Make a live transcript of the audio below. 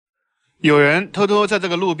有人偷偷在这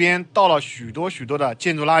个路边倒了许多的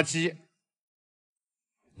建筑垃圾。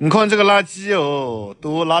你看这个垃圾哦，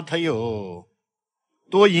多邋遢哟，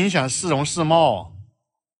多影响市容市貌，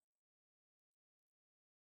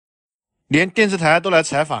连电视台都来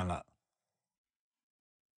采访了。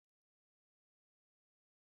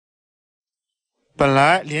本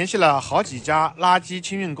来联系了好几家垃圾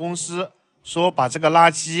清运公司，说把这个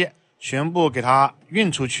垃圾全部给它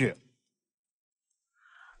运出去。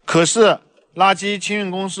可是垃圾清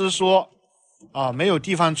运公司说没有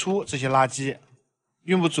地方出这些垃圾，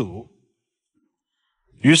运不走。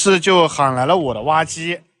于是就喊来了我的挖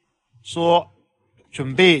机，说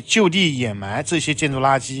准备就地掩埋这些建筑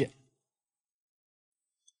垃圾。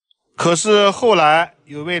可是后来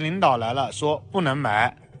有位领导来了，说不能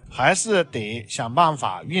埋，还是得想办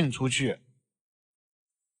法运出去。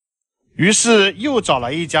于是又找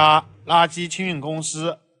了一家垃圾清运公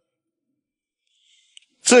司，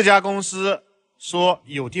这家公司说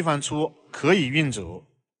有地方出，可以运走。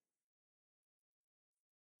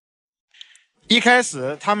一开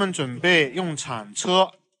始他们准备用铲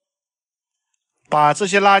车把这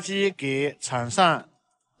些垃圾给铲上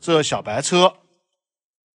这小白车，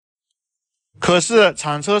可是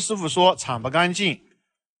铲车师傅说铲不干净，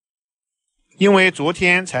因为昨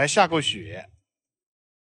天才下过雪。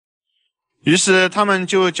于是他们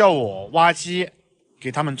就叫我挖机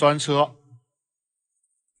给他们装车。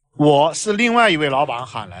我是另外一位老板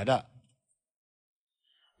喊来的，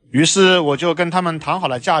于是我就跟他们谈好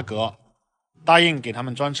了价格，答应给他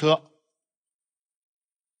们装车。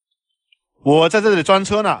我在这里装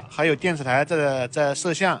车呢，还有电视台在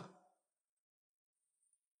摄像。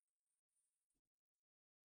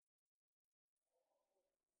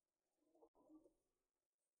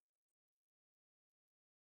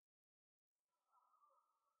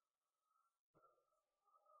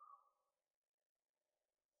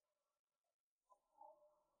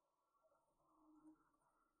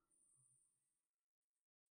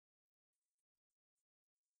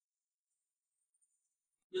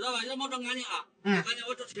你知道吧？要冒装干净啊！干净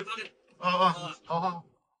我就直接发给你。好。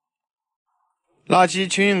垃圾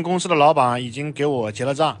清运公司的老板已经给我结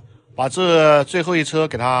了账，把这最后一车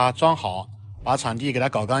给他装好，把场地给他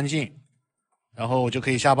搞干净，然后我就可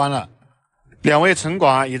以下班了。两位城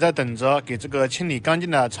管也在等着给这个清理干净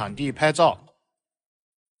的场地拍照。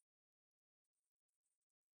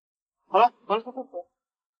好了，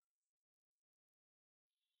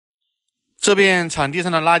这边场地上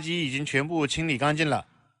的垃圾已经全部清理干净了。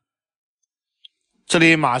这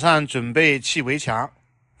里马上准备砌围墙，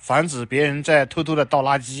防止别人再偷偷的倒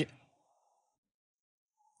垃圾。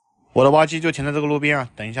我的挖机就停在这个路边啊，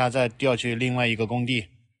等一下再调去另外一个工地。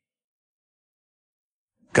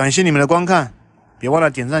感谢你们的观看，别忘了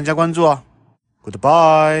点赞加关注哦。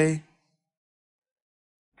Goodbye。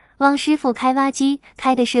汪师傅开挖机，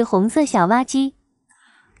开的是红色小挖机。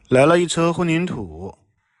来了一车混凝土，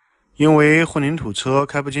因为混凝土车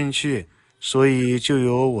开不进去，所以就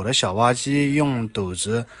由我的小挖机用斗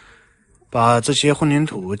子把这些混凝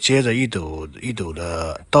土接着一斗一斗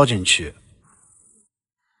的倒进去。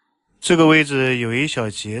这个位置有一小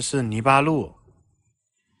节是泥巴路，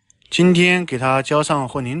今天给它浇上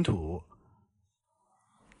混凝土，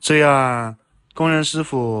这样工人师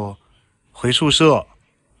傅回宿舍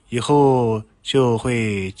以后就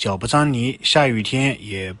会脚不沾泥，下雨天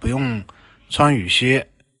也不用穿雨靴。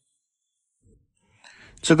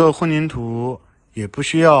这个混凝土也不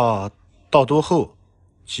需要倒多厚，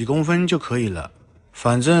几公分就可以了，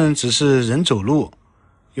反正只是人走路，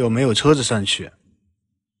又没有车子上去。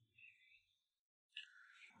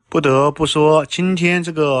不得不说，今天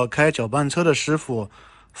这个开搅拌车的师傅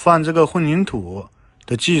放这个混凝土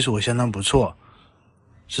的技术相当不错，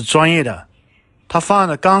是专业的。他放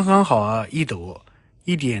的刚刚好啊，一斗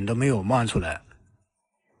一点都没有漫出来。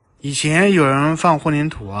以前有人放混凝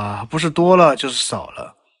土啊，不是多了就是少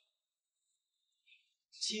了。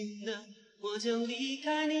亲的，我将离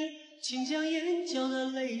开你，请将眼角的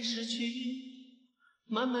泪拭去。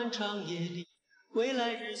漫漫长夜里，未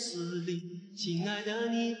来日子里，亲爱的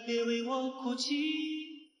你别为我哭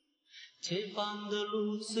泣。前方的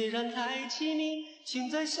路虽然太凄迷，请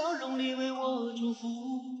在笑容里为我祝福。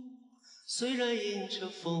虽然迎着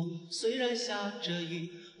风，虽然下着雨，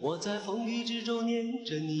我在风雨之中念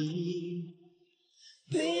着你。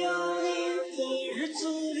没有你的日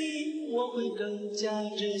子里，我会更加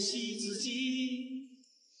珍惜自己。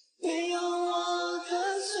没有我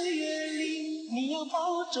的岁月里，你要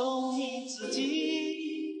保重你自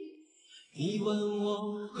己。你问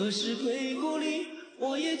我何时归故里，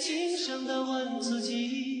我也轻声地问自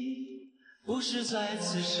己。不是在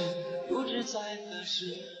此时，不知在何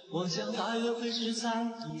时，我想大约会是在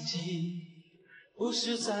冬季，不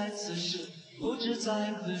是在此时，不知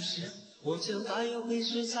在何时。我想大约会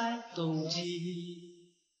是在冬季。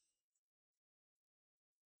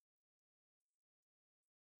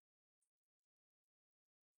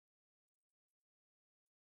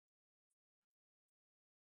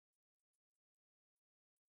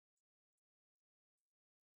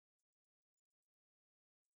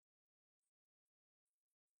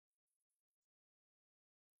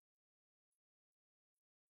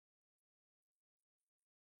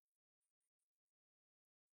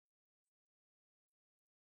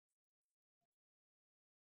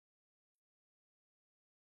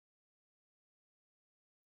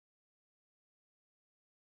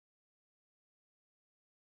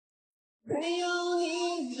没有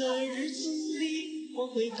你的日子里，我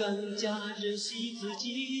会更加珍惜自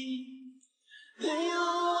己。没有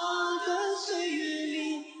我的岁月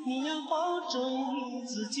里，你要保重你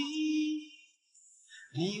自己。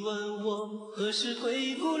你问我何时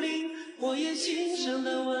会孤立，我也轻声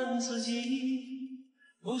地问自己。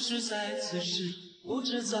不是在此时，不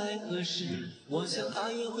知在何时。我想大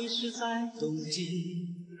约会是在冬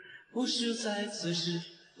季。不是在此时，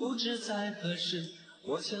不知在何时。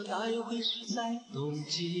我想大约会是在冬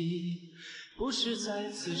季，不是在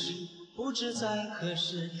此时，不知在何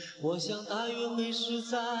时。我想大约会是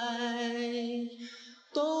在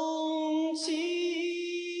冬季。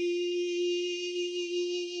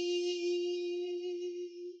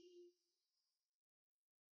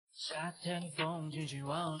夏天的风轻轻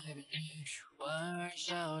往海边吹，莞尔一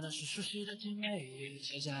笑，那是熟悉的甜美。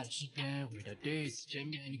写下的诗篇，回到第一次见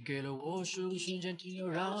面，你给了我数个瞬间停留，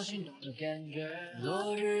让我心动的感觉。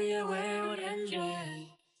落日也为我点缀，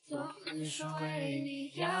风雨说为你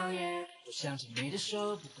摇曳。我想牵你的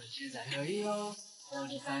手，不管现在和以后，忘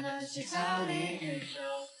记烦恼的些草里宇宙。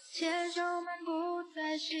牵手漫步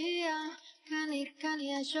在夕阳，看你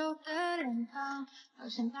害羞的脸庞，好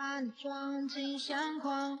想把你装进相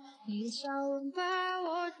框。你的笑容把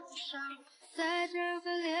我灼伤，在这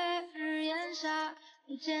个烈日炎下，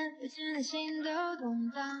遇见的心都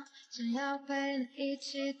动荡，想要陪你一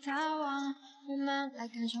起逃亡，慢慢来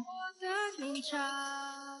感受我的吟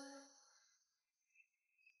唱。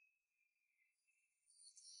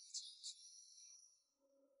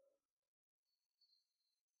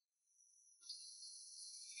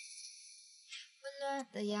温暖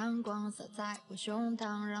的阳光洒在我胸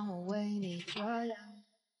膛，让我为你遮阳。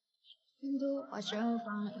云朵花盛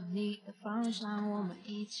放，有你的方向，我们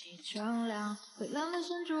一起乘凉。灰蓝的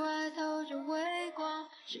深处还透着微光，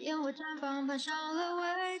是烟火绽放，攀上了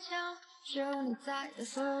围墙。只有你在的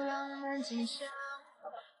所有浪漫景象，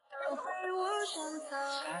都被我深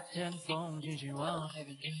藏。夏天的风轻轻往海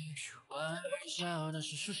边吹，莞尔一笑，那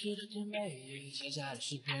是熟悉的甜美。写下的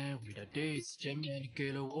诗篇，回到第一次见面，你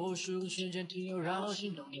给了我数个瞬间停留，让我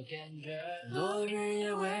心动的感觉。落日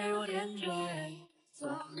也为我点缀，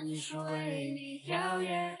风雨说为你摇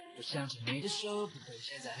曳。我想牵你的手，不管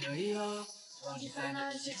现在和以后，忘记烦恼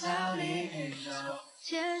的些草里宇宙。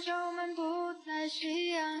牵手漫步在夕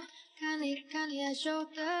阳，看你害羞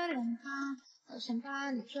的脸庞，好想把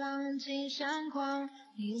你装进相框。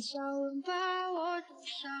你的笑容把我灼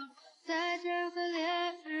伤，在这个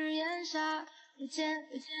烈日炎下，遇见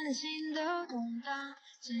的心都动荡，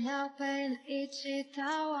想要陪你一起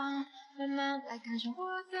逃亡，慢慢来感受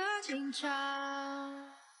我的吟唱。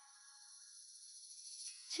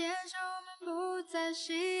牵手漫步在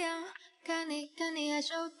夕阳，看你害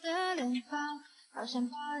羞的脸庞，好想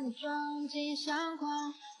把你装进相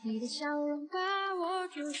框。你的笑容把我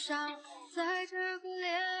灼伤，在这个烈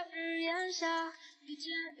日炎下，遇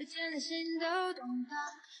见的心都动荡，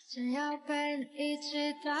想要陪你一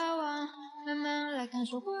起逃亡，慢慢来感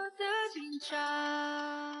受我的吟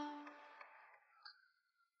唱。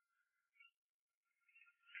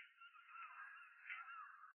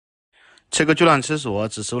这个巨浪厕所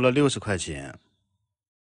只收了60块钱。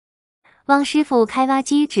汪师傅开挖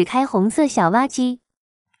机只开红色小挖机，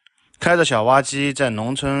开着小挖机在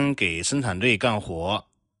农村给生产队干活。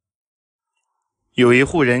有一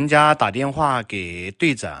户人家打电话给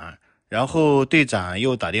队长，然后队长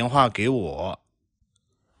又打电话给我，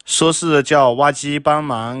说是叫挖机帮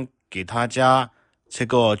忙给他家这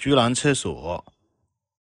个巨浪厕所，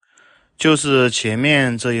就是前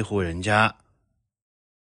面这一户人家。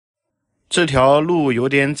这条路有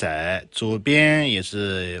点窄，左边也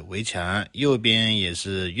是围墙，右边也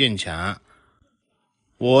是院墙。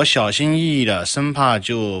我小心翼翼的，生怕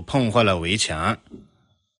就碰坏了围墙，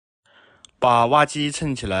把挖机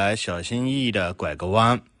撑起来，小心翼翼的拐个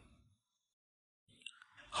弯。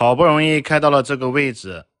好不容易开到了这个位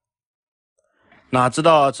置，哪知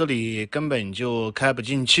道这里根本就开不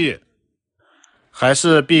进去，还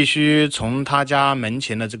是必须从他家门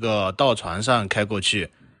前的这个道船上开过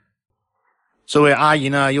去。这位阿姨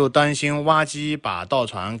呢，又担心挖机把道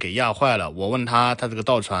船给压坏了。我问她这个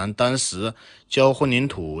道船当时浇混凝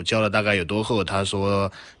土浇了大概有多厚，她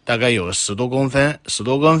说大概有10多公分，10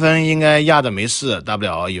多公分应该压着没事，大不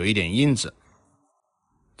了有一点印子。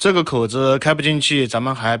这个口子开不进去，咱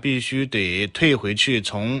们还必须得退回去，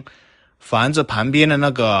从房子旁边的那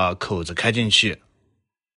个口子开进去。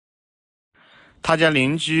他家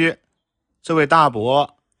邻居这位大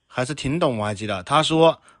伯还是挺懂挖机的，他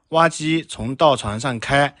说挖机从道船上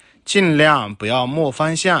开，尽量不要摸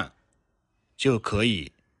方向就可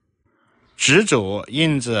以，直走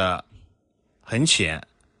印子很浅，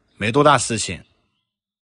没多大事情。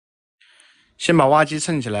先把挖机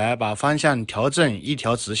蹭起来，把方向调正，一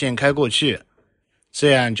条直线开过去，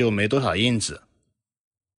这样就没多少印子。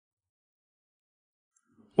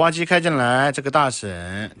挖机开进来，这个大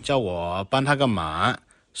婶叫我帮他个忙，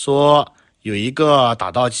说有一个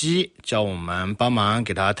打稻机，叫我们帮忙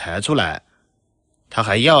给他抬出来，他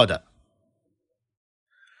还要的。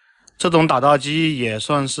这种打稻机也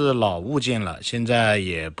算是老物件了，现在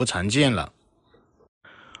也不常见了。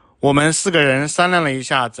我们4个人商量了一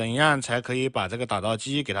下，怎样才可以把这个打稻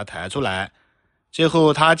机给他抬出来。最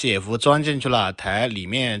后他姐夫钻进去了，抬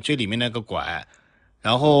最里面那个拐，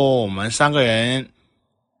然后我们3个人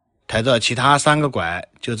抬着其他3个拐，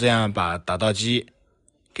就这样把打稻机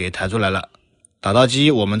给抬出来了。打稻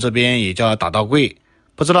机我们这边也叫打稻柜，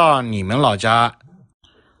不知道你们老家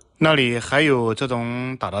那里还有这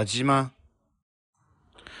种打稻机吗？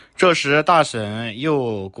这时大婶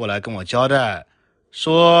又过来跟我交代，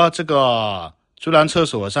说这个猪栏厕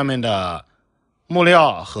所上面的木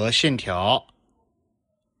料和线条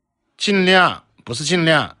不是尽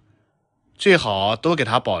量，最好都给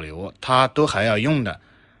他保留，他都还要用的。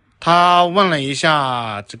他问了一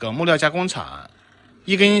下这个木料加工厂，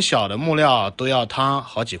一根小的木料都要摊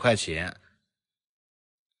好几块钱。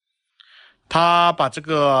他把这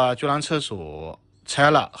个猪栏厕所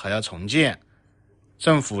拆了还要重建，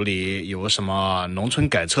政府里有什么农村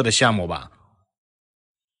改厕的项目吧，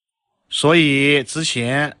所以之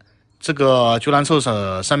前这个猪栏厕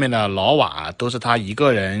所上面的老瓦都是他一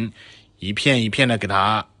个人一片一片的给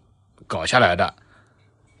他搞下来的。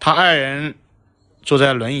他2人坐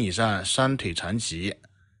在轮椅上，双腿残疾，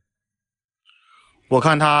我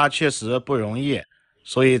看他确实不容易，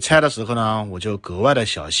所以拆的时候呢，我就格外的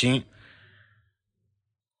小心。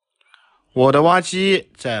我的挖机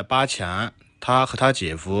在扒墙，他和他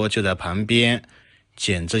姐夫就在旁边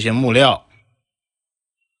捡这些木料。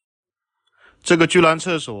这个居栏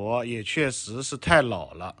厕所也确实是太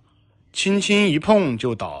老了，轻轻一碰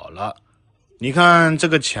就倒了。你看这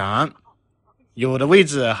个墙，有的位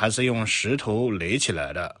置还是用石头垒起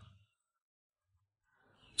来的。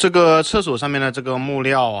这个厕所上面的这个木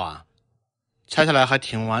料啊，拆下来还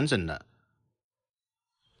挺完整的。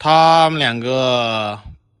他们2个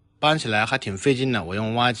搬起来还挺费劲的，我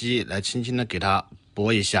用挖机来轻轻的给它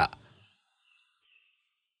拨一下。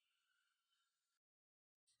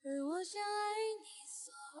而我想爱你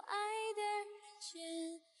所爱的人间，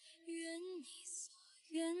愿你所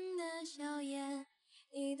愿的笑颜。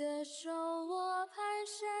你的手我蹒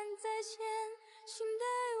跚在前，请带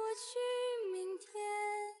我去明天。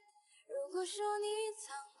如果说你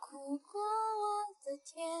曾苦过我的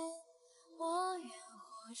甜，我愿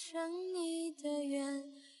活成你的愿。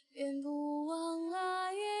愿不忘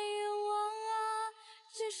啊，愿愿忘啊，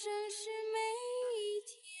这盛世每一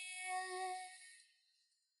天。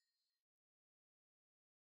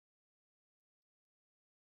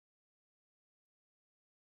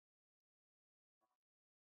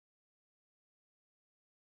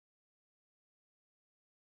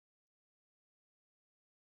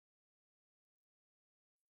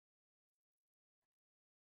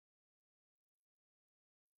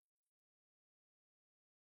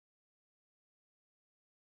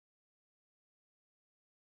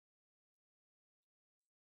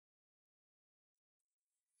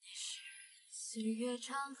四月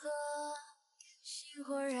长河，星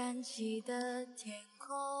火燃起的天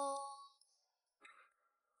空，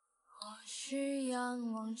或许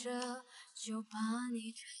仰望着就把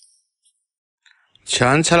你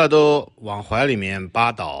墙拆了都往怀里面扒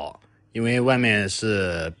倒，因为外面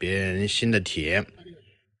是别人新的田，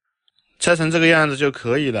拆成这个样子就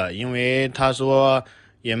可以了。因为他说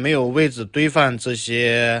也没有位置堆放这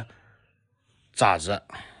些渣子，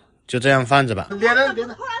就这样放着吧。连着。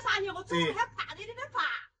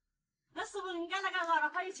那是不是应该那个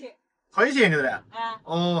好一些？好一些对不对？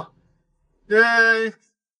哦，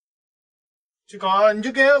就搞你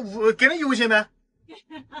就给那油钱呗。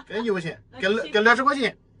给你5块钱，给20块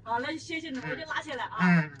钱。好，那谢谢你，我就拿起来啊。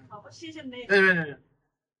好，谢谢你。对。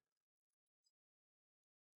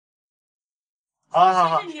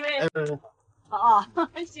好。谢谢你们。好，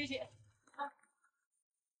谢谢。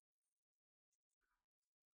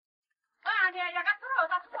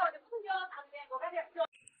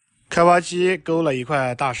开挖机勾了一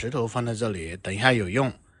块大石头放在这里，等一下有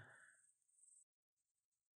用。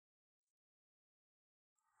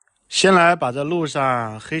先来把这路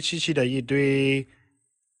上黑漆漆的一堆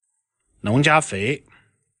农家肥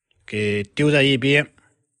给丢在一边。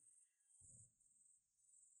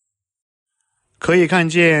可以看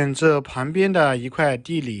见这旁边的一块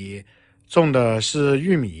地里种的是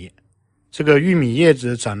玉米，这个玉米叶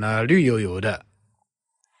子长得绿油油的，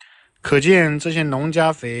可见这些农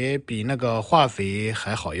家肥比那个化肥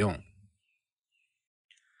还好用。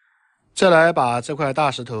再来把这块大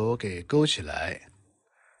石头给勾起来，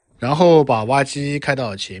然后把挖机开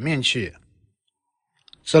到前面去。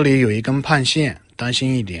这里有一根判线，当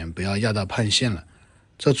心一点，不要压到判线了。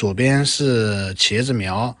这左边是茄子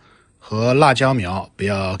苗和辣椒苗，不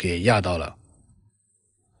要给压到了。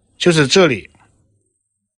就是这里，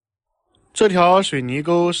这条水泥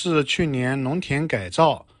沟是去年农田改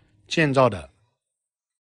造建造的。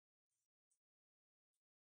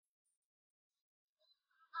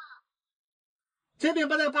这边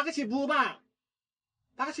把这个扒个起补吧，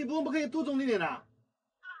扒个起补不可以堵中点的，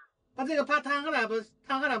把这个扒摊下来，不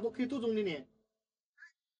摊下来不可以堵中点。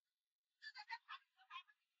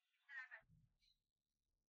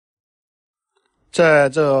在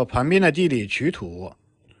这旁边的地里取土，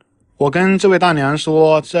我跟这位大娘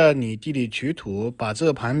说，在你地里取土，把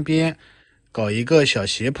这旁边搞一个小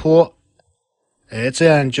斜坡，这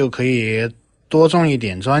样就可以多种一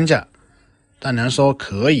点庄稼。大娘说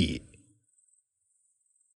可以。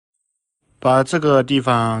把这个地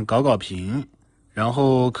方搞平，然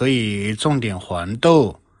后可以种点黄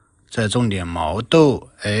豆，再种点毛豆，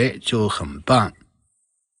就很棒。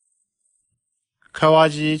开挖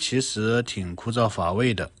机其实挺枯燥乏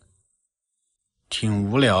味的，挺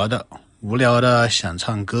无聊的，无聊的想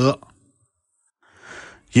唱歌。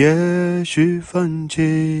也许放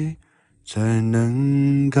弃才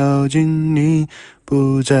能靠近你，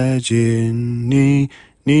不再见你，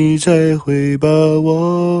你才会把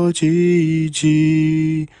我记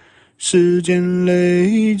起。时间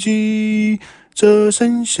累积这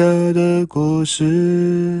剩下的果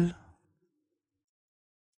实。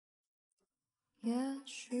也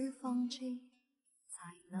许放弃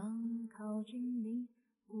才能靠近你，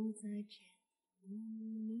不再见你，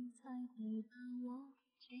你才会把我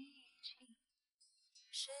记起。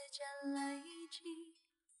时间累积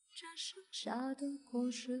这剩下的果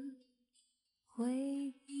实，回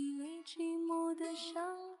忆里寂寞的香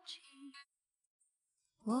气。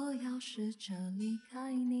我要试着离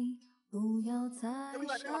开你，不要再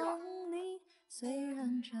想你，虽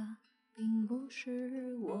然这并不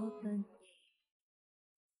是我本意。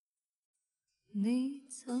你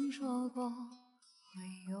曾说过会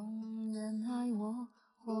永远爱我，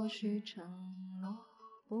或许承诺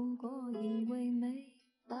不过因为没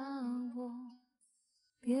把握，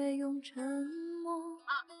别用沉默。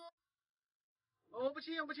我不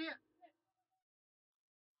亲。又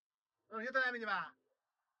在那边去吧。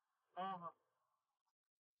好。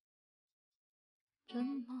怎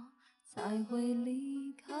么才会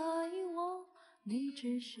离开我？你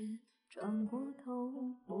只是转过头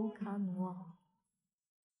不看我。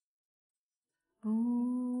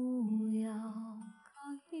不要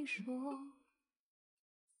可以说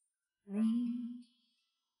你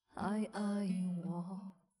还爱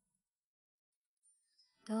我。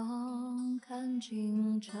当看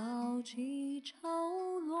尽潮起潮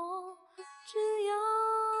落，只要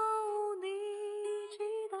你记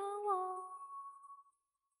得我。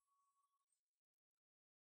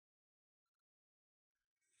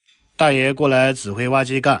大爷过来指挥挖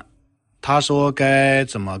机干，他说该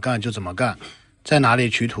怎么干就怎么干，在哪里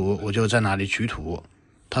取土我就在哪里取土。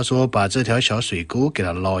他说把这条小水沟给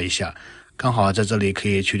它捞一下，刚好在这里可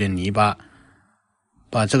以取点泥巴，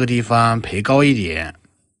把这个地方培高一点。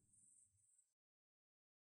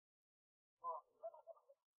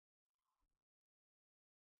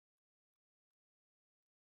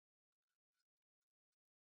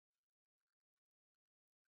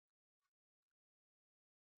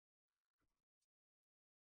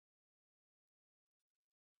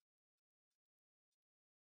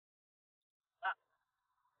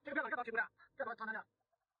这个搞起不了，这把它摊了。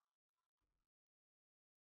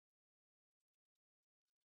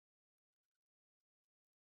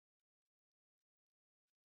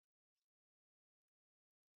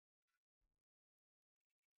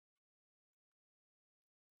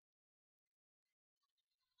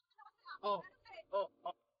哦哦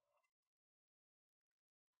哦。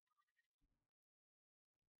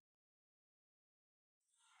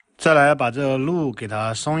再来把这个路给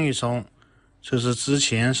它松一松，这是之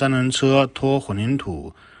前三轮车拖混凝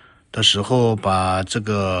土的时候把这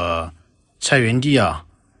个菜园地啊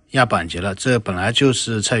压板结了，这本来就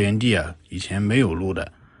是菜园地啊，以前没有路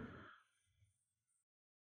的。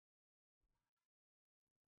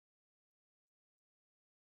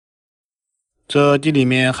这地里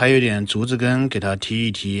面还有点竹子根，给它踢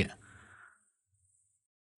一踢。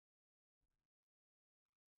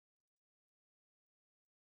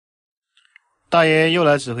大爷又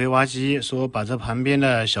来指挥挖机，说把这旁边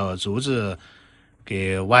的小竹子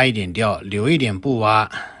给挖一点掉，留一点不挖，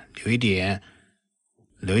留一点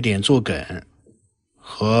做梗，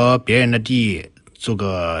和别人的地做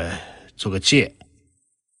个界。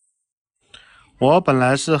我本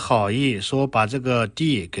来是好意说把这个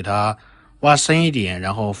地给它挖深一点，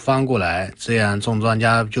然后翻过来，这样种庄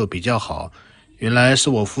稼就比较好。原来是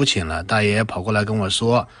我肤浅了，大爷跑过来跟我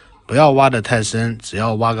说，不要挖得太深，只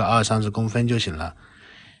要挖个20-30公分就行了。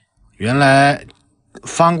原来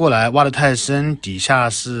翻过来挖得太深，底下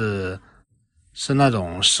是那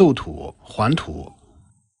种瘦土、黄土，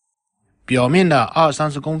表面的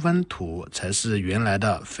20-30公分土才是原来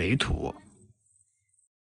的肥土。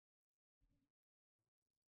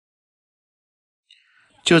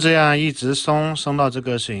就这样一直松到这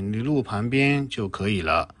个水泥路旁边就可以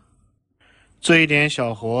了。这一点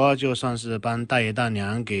小活就算是帮大爷大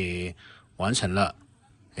娘给完成了。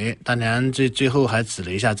大娘最后还指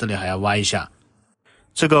了一下，这里还要挖一下。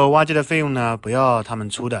这个挖机的费用呢，不要他们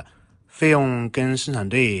出的，费用跟生产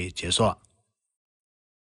队结算。